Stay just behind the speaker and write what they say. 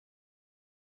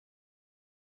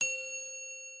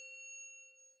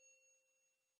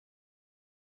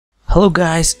Hello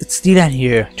guys, it's Dylan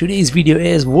here. Today's video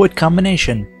is Void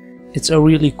Combination. It's a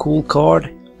really cool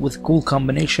card with cool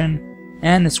combination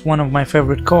and it's one of my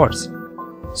favorite cards.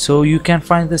 So you can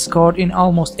find this card in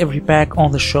almost every pack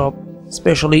on the shop,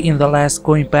 especially in the last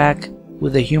coin pack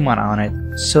with a human on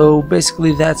it. So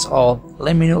basically that's all.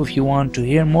 Let me know if you want to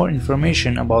hear more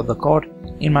information about the card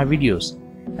in my videos,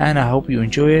 and I hope you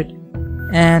enjoy it,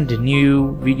 and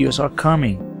new videos are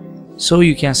coming. So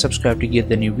you can subscribe to get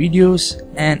the new videos,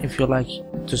 and if you like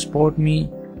to support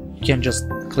me, you can just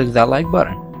click that like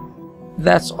button.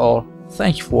 That's all.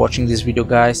 Thank you for watching this video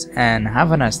guys, and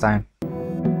have a nice time.